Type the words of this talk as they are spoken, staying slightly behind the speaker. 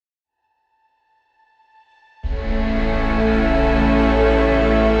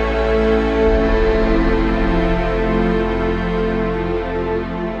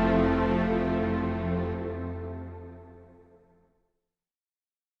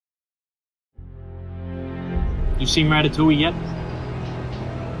You seen Ratatouille yet?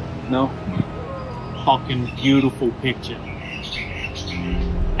 No. Fucking beautiful picture.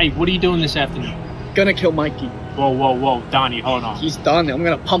 Hey, what are you doing this afternoon? Gonna kill Mikey. Whoa, Donny, hold on. He's done. I'm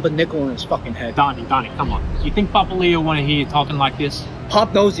gonna pump a nickel in his fucking head. Donny, come on. You think Papa Leo want to hear you talking like this?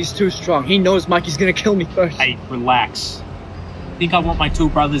 Pop knows he's too strong. He knows Mikey's gonna kill me first. Hey, relax. Think I want my two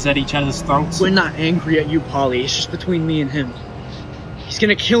brothers at each other's throats? We're not angry at you, Paulie. It's just between me and him. He's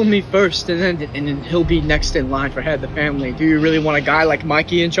gonna kill me first, and then he'll be next in line for head of the family. Do you really want a guy like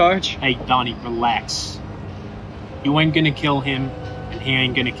Mikey in charge? Hey, Donny, relax. You ain't gonna kill him, and he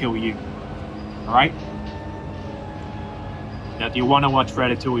ain't gonna kill you. Alright? Now, do you want to watch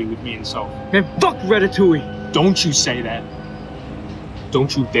Ratatouille with me and Soph? Man, fuck Ratatouille! Don't you say that.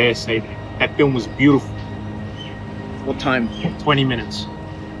 Don't you dare say that. That film was beautiful. What time? 20 minutes.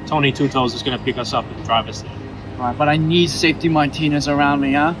 Tony Two Toes is gonna pick us up and drive us there. Alright, but I need safety Martinez around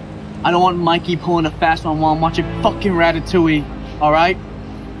me, huh? I don't want Mikey pulling a fast one while I'm watching fucking Ratatouille, alright?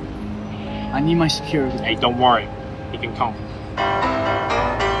 I need my security. Hey, don't worry. He can come.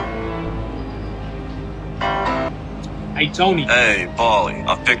 Hey, Tony. Hey, Paulie.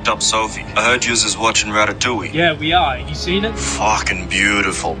 I picked up Sophie. I heard you was watching Ratatouille. Yeah, we are. You seen it? Fucking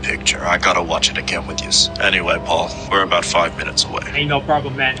beautiful picture. I gotta watch it again with yous. Anyway, Paul, we're about 5 minutes away. Ain't no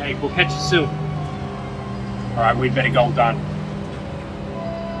problem, man. Hey, we'll catch you soon. Alright, we better go, Don.